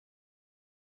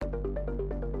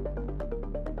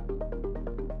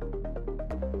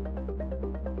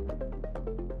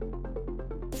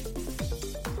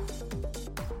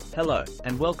Hello,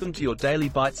 and welcome to your daily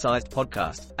bite-sized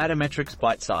podcast, Atometrics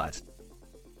ByteSize.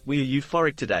 We are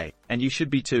euphoric today, and you should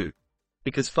be too.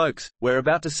 Because folks, we're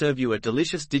about to serve you a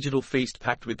delicious digital feast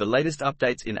packed with the latest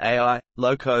updates in AI,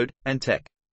 low-code, and tech.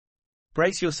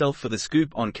 Brace yourself for the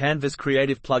scoop on Canva's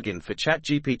creative plugin for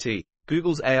ChatGPT,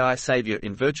 Google's AI savior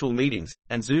in virtual meetings,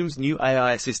 and Zoom's new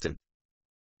AI assistant.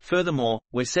 Furthermore,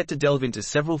 we're set to delve into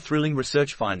several thrilling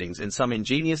research findings and some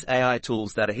ingenious AI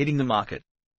tools that are hitting the market.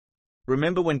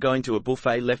 Remember when going to a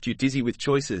buffet left you dizzy with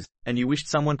choices, and you wished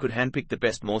someone could handpick the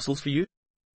best morsels for you?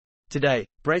 Today,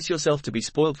 brace yourself to be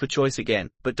spoiled for choice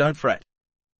again, but don't fret.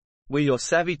 We're your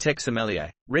savvy tech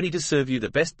sommelier, ready to serve you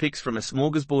the best picks from a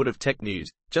smorgasbord of tech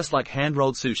news, just like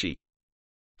hand-rolled sushi.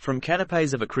 From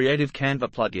canapes of a creative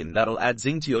Canva plugin that'll add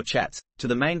zing to your chats, to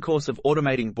the main course of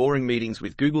automating boring meetings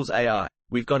with Google's AI,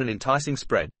 we've got an enticing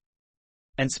spread.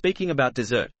 And speaking about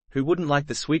dessert, who wouldn't like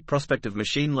the sweet prospect of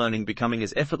machine learning becoming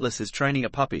as effortless as training a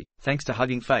puppy, thanks to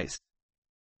Hugging Face?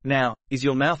 Now, is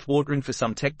your mouth watering for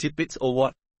some tech tidbits or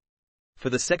what? For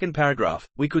the second paragraph,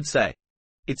 we could say,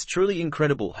 it's truly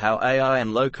incredible how AI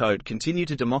and low-code continue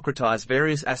to democratize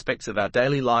various aspects of our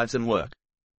daily lives and work.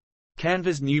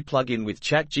 Canva's new plugin with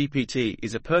ChatGPT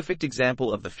is a perfect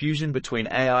example of the fusion between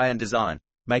AI and design,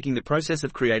 making the process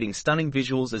of creating stunning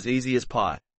visuals as easy as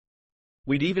pie.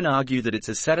 We'd even argue that it's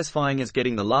as satisfying as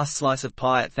getting the last slice of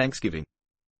pie at Thanksgiving.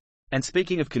 And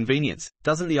speaking of convenience,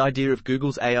 doesn't the idea of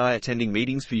Google's AI attending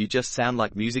meetings for you just sound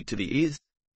like music to the ears?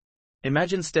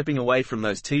 Imagine stepping away from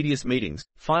those tedious meetings,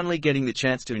 finally getting the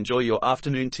chance to enjoy your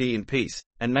afternoon tea in peace,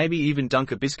 and maybe even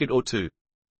dunk a biscuit or two.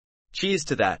 Cheers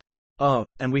to that. Oh,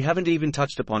 and we haven't even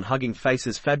touched upon Hugging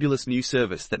Face's fabulous new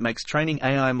service that makes training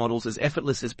AI models as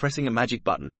effortless as pressing a magic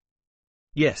button.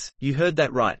 Yes, you heard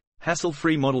that right,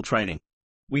 hassle-free model training.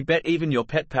 We bet even your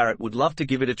pet parrot would love to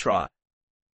give it a try.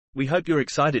 We hope you're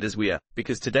excited as we are,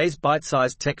 because today's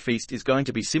bite-sized tech feast is going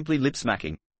to be simply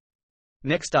lip-smacking.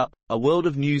 Next up, a world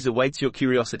of news awaits your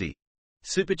curiosity.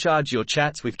 Supercharge your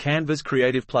chats with Canva's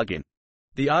creative plugin.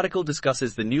 The article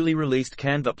discusses the newly released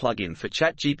Canva plugin for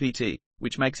ChatGPT,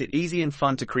 which makes it easy and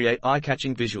fun to create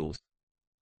eye-catching visuals.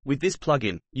 With this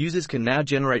plugin, users can now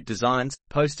generate designs,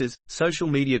 posters, social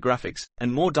media graphics,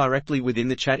 and more directly within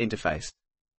the chat interface.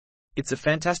 It's a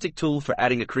fantastic tool for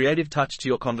adding a creative touch to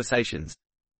your conversations.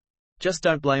 Just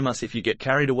don't blame us if you get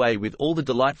carried away with all the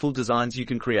delightful designs you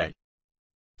can create.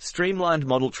 Streamlined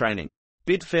model training.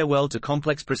 Bid farewell to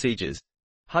complex procedures.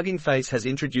 Hugging Face has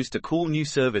introduced a cool new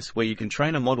service where you can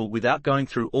train a model without going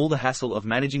through all the hassle of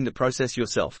managing the process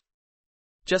yourself.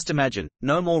 Just imagine,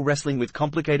 no more wrestling with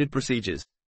complicated procedures.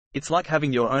 It's like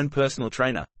having your own personal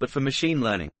trainer, but for machine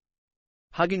learning.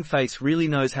 Hugging Face really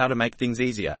knows how to make things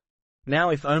easier.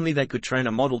 Now if only they could train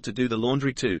a model to do the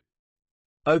laundry too.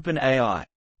 OpenAI.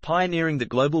 Pioneering the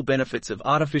global benefits of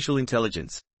artificial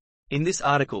intelligence. In this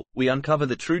article, we uncover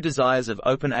the true desires of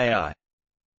OpenAI.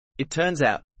 It turns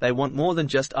out, they want more than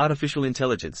just artificial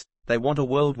intelligence, they want a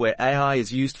world where AI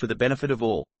is used for the benefit of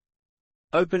all.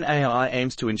 OpenAI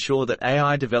aims to ensure that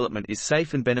AI development is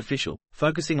safe and beneficial,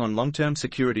 focusing on long-term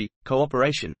security,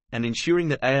 cooperation, and ensuring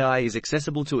that AI is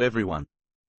accessible to everyone.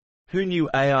 Who knew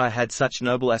AI had such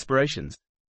noble aspirations?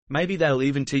 Maybe they'll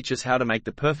even teach us how to make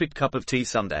the perfect cup of tea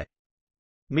someday.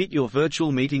 Meet your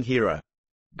virtual meeting hero.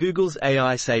 Google's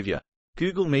AI savior.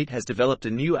 Google Meet has developed a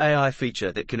new AI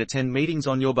feature that can attend meetings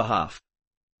on your behalf.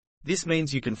 This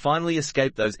means you can finally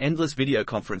escape those endless video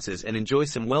conferences and enjoy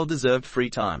some well-deserved free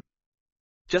time.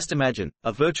 Just imagine,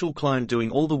 a virtual clone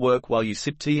doing all the work while you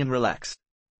sip tea and relax.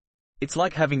 It's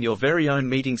like having your very own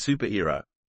meeting superhero.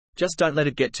 Just don't let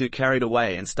it get too carried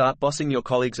away and start bossing your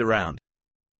colleagues around.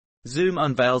 Zoom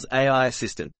unveils AI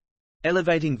assistant.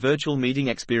 Elevating virtual meeting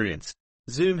experience.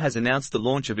 Zoom has announced the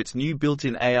launch of its new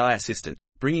built-in AI assistant,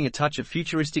 bringing a touch of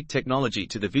futuristic technology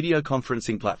to the video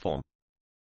conferencing platform.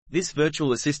 This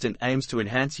virtual assistant aims to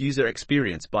enhance user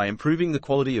experience by improving the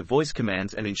quality of voice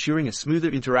commands and ensuring a smoother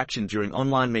interaction during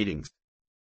online meetings.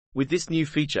 With this new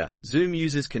feature, Zoom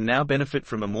users can now benefit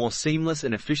from a more seamless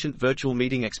and efficient virtual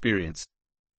meeting experience.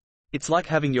 It's like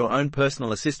having your own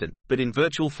personal assistant, but in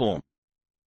virtual form.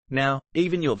 Now,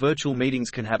 even your virtual meetings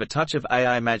can have a touch of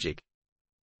AI magic.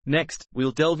 Next,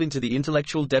 we'll delve into the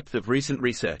intellectual depth of recent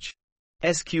research.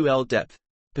 SQL depth.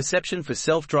 Perception for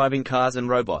self-driving cars and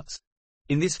robots.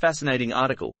 In this fascinating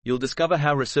article, you'll discover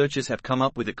how researchers have come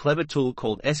up with a clever tool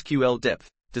called SQL depth,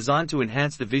 designed to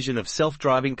enhance the vision of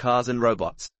self-driving cars and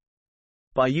robots.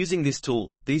 By using this tool,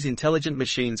 these intelligent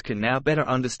machines can now better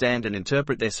understand and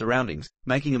interpret their surroundings,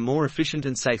 making them more efficient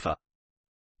and safer.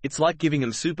 It's like giving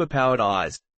them super-powered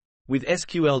eyes. With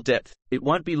SQL depth, it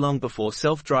won't be long before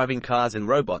self-driving cars and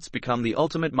robots become the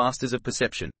ultimate masters of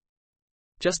perception.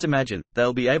 Just imagine,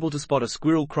 they'll be able to spot a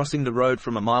squirrel crossing the road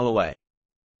from a mile away.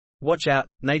 Watch out,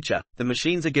 nature, the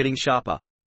machines are getting sharper.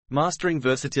 Mastering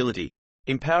versatility.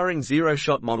 Empowering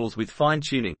zero-shot models with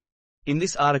fine-tuning. In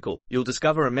this article, you'll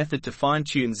discover a method to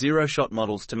fine-tune zero-shot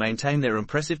models to maintain their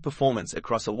impressive performance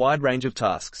across a wide range of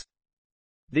tasks.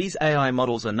 These AI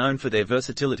models are known for their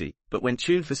versatility, but when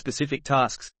tuned for specific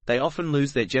tasks, they often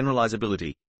lose their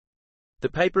generalizability. The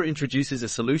paper introduces a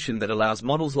solution that allows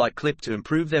models like CLIP to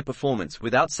improve their performance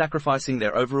without sacrificing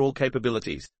their overall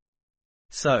capabilities.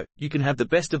 So, you can have the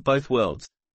best of both worlds.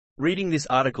 Reading this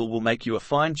article will make you a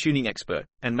fine-tuning expert,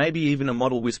 and maybe even a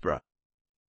model whisperer.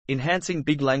 Enhancing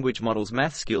big language models'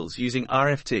 math skills using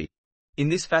RFT. In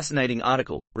this fascinating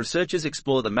article, researchers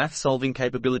explore the math-solving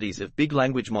capabilities of big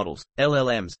language models,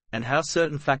 LLMs, and how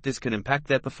certain factors can impact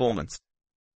their performance.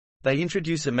 They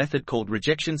introduce a method called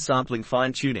rejection sampling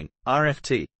fine-tuning,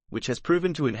 RFT, which has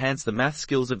proven to enhance the math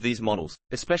skills of these models,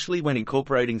 especially when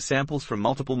incorporating samples from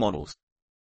multiple models.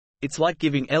 It's like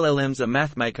giving LLMs a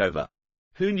math makeover.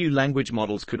 Who knew language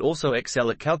models could also excel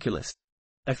at calculus?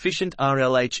 Efficient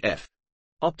RLHF.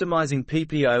 Optimizing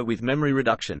PPO with memory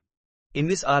reduction. In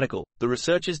this article, the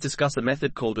researchers discuss a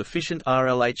method called efficient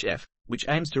RLHF, which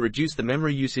aims to reduce the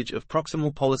memory usage of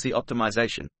proximal policy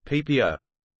optimization, PPO.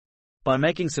 By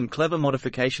making some clever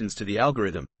modifications to the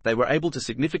algorithm, they were able to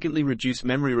significantly reduce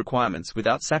memory requirements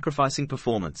without sacrificing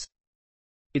performance.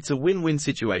 It's a win-win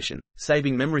situation,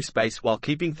 saving memory space while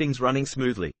keeping things running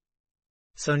smoothly.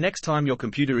 So next time your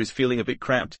computer is feeling a bit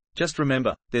cramped, just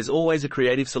remember, there's always a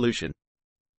creative solution.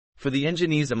 For the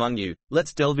engineers among you,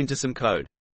 let's delve into some code.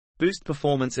 Boost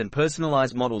performance and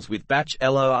personalize models with batch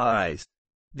LORAs.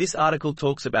 This article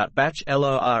talks about batch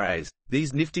LORAs,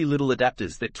 these nifty little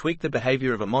adapters that tweak the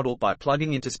behavior of a model by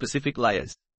plugging into specific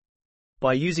layers.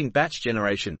 By using batch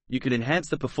generation, you can enhance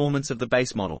the performance of the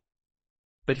base model.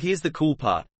 But here's the cool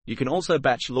part, you can also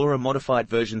batch LoRa-modified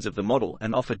versions of the model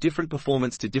and offer different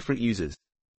performance to different users.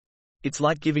 It's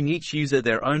like giving each user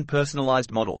their own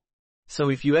personalized model. So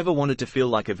if you ever wanted to feel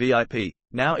like a VIP,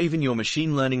 now even your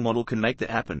machine learning model can make that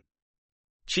happen.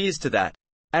 Cheers to that.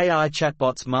 AI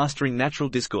chatbots mastering natural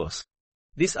discourse.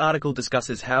 This article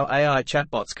discusses how AI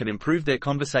chatbots can improve their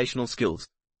conversational skills.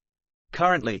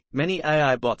 Currently, many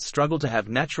AI bots struggle to have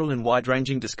natural and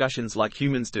wide-ranging discussions like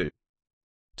humans do.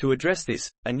 To address this,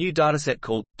 a new dataset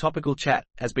called Topical Chat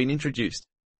has been introduced.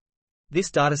 This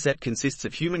dataset consists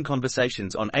of human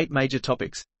conversations on 8 major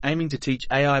topics, aiming to teach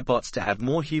AI bots to have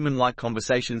more human-like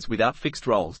conversations without fixed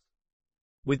roles.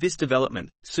 With this development,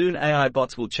 soon AI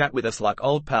bots will chat with us like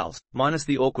old pals, minus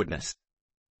the awkwardness.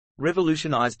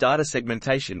 Revolutionize data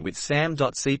segmentation with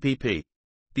SAM.cpp.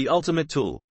 The ultimate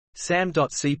tool.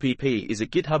 SAM.cpp is a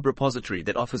GitHub repository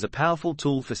that offers a powerful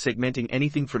tool for segmenting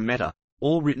anything from meta,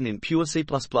 all written in pure C++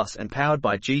 and powered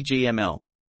by GGML.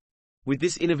 With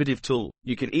this innovative tool,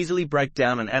 you can easily break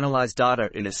down and analyze data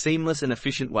in a seamless and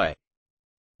efficient way.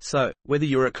 So, whether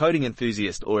you're a coding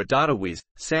enthusiast or a data whiz,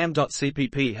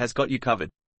 SAM.cpp has got you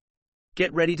covered.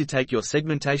 Get ready to take your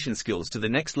segmentation skills to the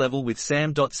next level with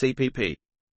SAM.cpp.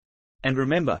 And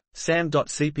remember,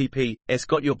 SAM.cpp's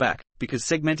got your back, because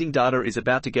segmenting data is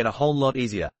about to get a whole lot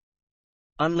easier.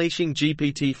 Unleashing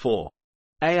GPT-4.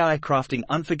 AI crafting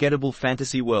unforgettable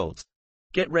fantasy worlds.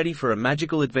 Get ready for a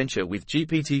magical adventure with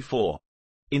GPT-4.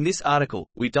 In this article,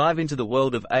 we dive into the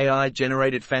world of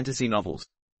AI-generated fantasy novels.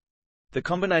 The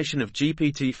combination of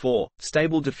GPT-4,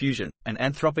 Stable Diffusion, and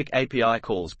Anthropic API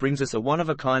calls brings us a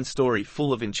one-of-a-kind story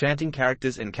full of enchanting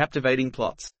characters and captivating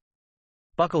plots.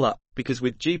 Buckle up, because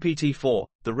with GPT-4,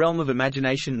 the realm of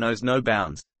imagination knows no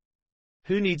bounds.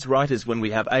 Who needs writers when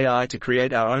we have AI to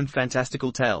create our own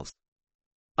fantastical tales?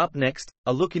 Up next,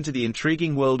 a look into the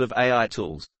intriguing world of AI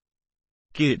tools.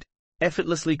 GID.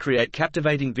 Effortlessly create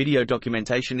captivating video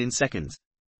documentation in seconds.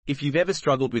 If you've ever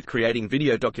struggled with creating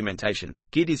video documentation,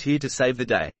 GID is here to save the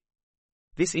day.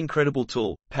 This incredible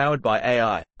tool, powered by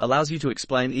AI, allows you to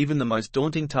explain even the most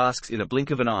daunting tasks in a blink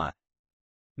of an eye.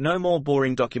 No more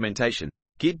boring documentation.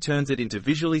 GID turns it into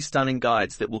visually stunning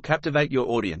guides that will captivate your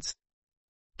audience.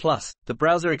 Plus, the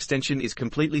browser extension is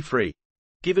completely free.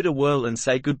 Give it a whirl and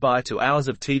say goodbye to hours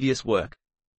of tedious work.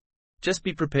 Just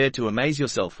be prepared to amaze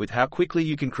yourself with how quickly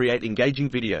you can create engaging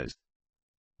videos.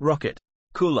 Rocket.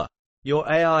 Cooler. Your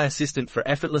AI assistant for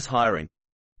effortless hiring.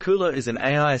 Cooler is an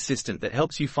AI assistant that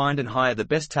helps you find and hire the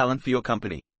best talent for your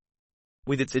company.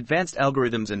 With its advanced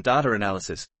algorithms and data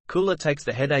analysis, Cooler takes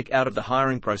the headache out of the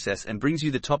hiring process and brings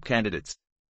you the top candidates.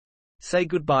 Say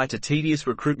goodbye to tedious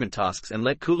recruitment tasks and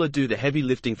let Cooler do the heavy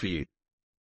lifting for you.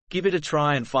 Give it a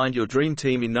try and find your dream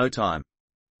team in no time.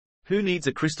 Who needs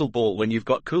a crystal ball when you've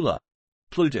got Cooler?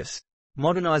 Plutus.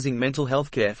 Modernizing mental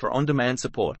health care for on-demand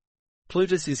support.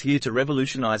 Plutus is here to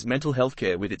revolutionize mental health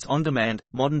care with its on-demand,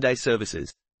 modern-day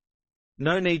services.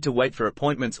 No need to wait for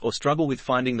appointments or struggle with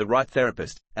finding the right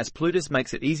therapist, as Plutus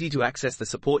makes it easy to access the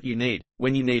support you need,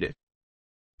 when you need it.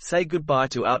 Say goodbye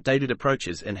to outdated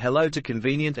approaches and hello to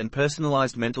convenient and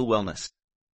personalized mental wellness.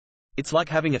 It's like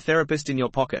having a therapist in your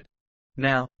pocket.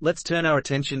 Now, let's turn our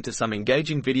attention to some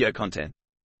engaging video content.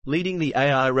 Leading the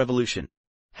AI revolution.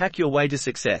 Hack your way to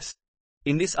success.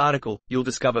 In this article, you'll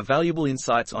discover valuable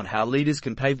insights on how leaders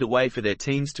can pave the way for their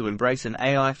teams to embrace an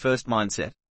AI-first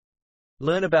mindset.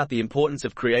 Learn about the importance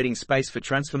of creating space for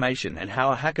transformation and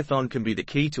how a hackathon can be the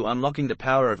key to unlocking the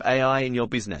power of AI in your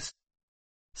business.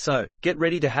 So, get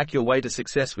ready to hack your way to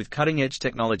success with cutting-edge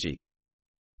technology.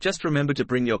 Just remember to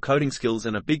bring your coding skills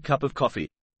and a big cup of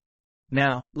coffee.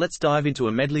 Now, let's dive into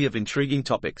a medley of intriguing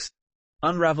topics.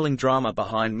 Unraveling drama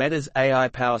behind Meta's AI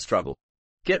power struggle.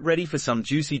 Get ready for some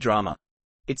juicy drama.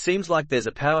 It seems like there's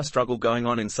a power struggle going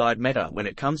on inside Meta when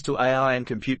it comes to AI and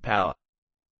compute power.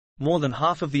 More than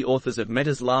half of the authors of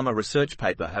Meta's Llama research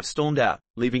paper have stormed out,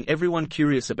 leaving everyone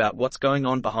curious about what's going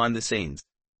on behind the scenes.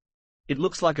 It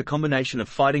looks like a combination of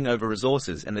fighting over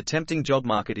resources and the tempting job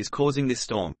market is causing this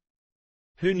storm.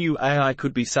 Who knew AI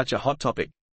could be such a hot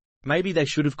topic? Maybe they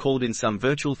should have called in some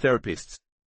virtual therapists.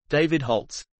 David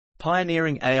Holtz.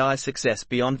 Pioneering AI success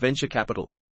beyond venture capital.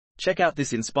 Check out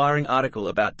this inspiring article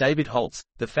about David Holtz,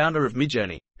 the founder of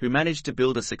Midjourney, who managed to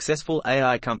build a successful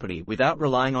AI company without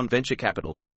relying on venture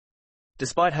capital.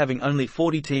 Despite having only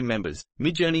 40 team members,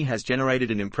 Midjourney has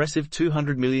generated an impressive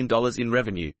 $200 million in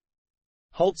revenue.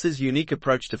 Holtz's unique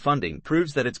approach to funding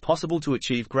proves that it's possible to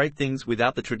achieve great things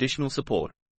without the traditional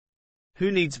support.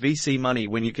 Who needs VC money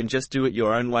when you can just do it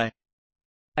your own way?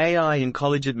 AI in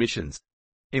college admissions.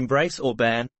 Embrace or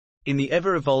ban? In the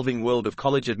ever-evolving world of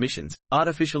college admissions,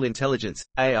 artificial intelligence,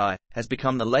 AI, has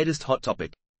become the latest hot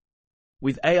topic.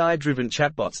 With AI-driven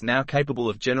chatbots now capable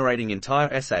of generating entire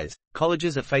essays,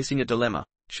 colleges are facing a dilemma.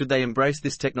 Should they embrace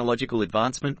this technological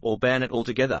advancement or ban it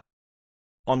altogether?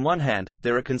 On one hand,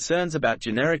 there are concerns about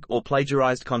generic or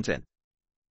plagiarized content.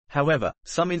 However,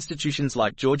 some institutions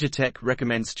like Georgia Tech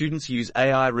recommend students use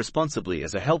AI responsibly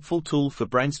as a helpful tool for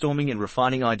brainstorming and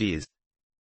refining ideas.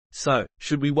 So,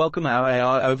 should we welcome our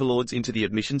AI overlords into the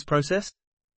admissions process?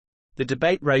 The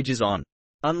debate rages on.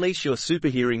 Unleash your super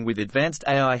hearing with advanced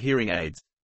AI hearing aids.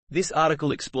 This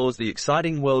article explores the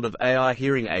exciting world of AI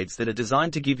hearing aids that are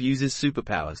designed to give users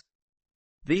superpowers.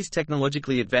 These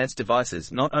technologically advanced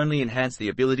devices not only enhance the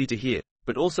ability to hear,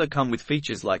 but also come with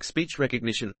features like speech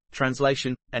recognition,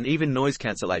 translation, and even noise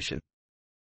cancellation.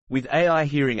 With AI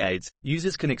hearing aids,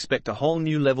 users can expect a whole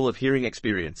new level of hearing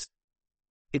experience.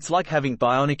 It's like having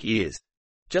bionic ears.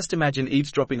 Just imagine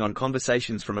eavesdropping on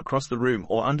conversations from across the room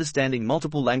or understanding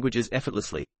multiple languages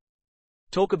effortlessly.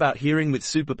 Talk about hearing with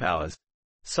superpowers.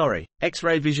 Sorry,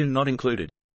 X-ray vision not included.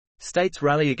 States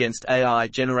rally against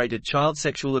AI-generated child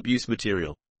sexual abuse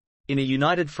material. In a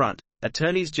united front,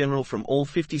 attorneys general from all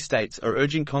 50 states are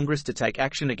urging Congress to take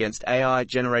action against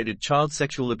AI-generated child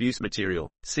sexual abuse material,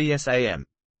 CSAM.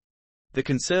 The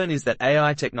concern is that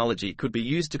AI technology could be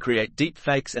used to create deep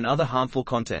fakes and other harmful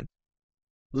content.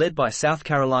 Led by South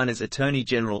Carolina's Attorney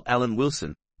General Alan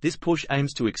Wilson, this push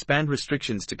aims to expand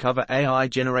restrictions to cover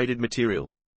AI-generated material.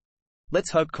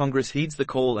 Let's hope Congress heeds the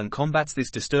call and combats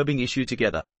this disturbing issue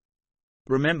together.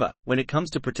 Remember, when it comes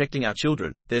to protecting our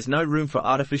children, there's no room for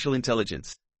artificial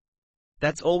intelligence.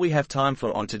 That's all we have time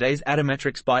for on today's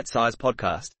Atometrics ByteSize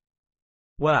podcast.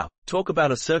 Wow, talk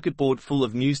about a circuit board full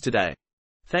of news today.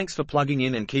 Thanks for plugging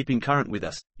in and keeping current with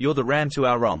us. You're the RAM to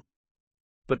our ROM.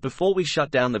 But before we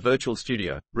shut down the virtual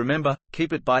studio, remember,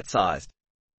 keep it bite-sized.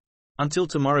 Until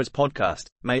tomorrow's podcast,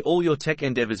 may all your tech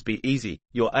endeavors be easy,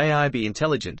 your AI be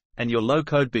intelligent, and your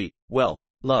low-code be, well,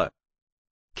 low.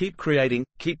 Keep creating,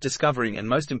 keep discovering, and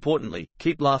most importantly,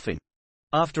 keep laughing.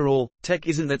 After all, tech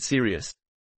isn't that serious.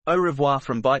 Au revoir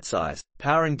from ByteSize,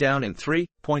 powering down in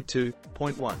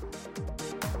 3.2.1.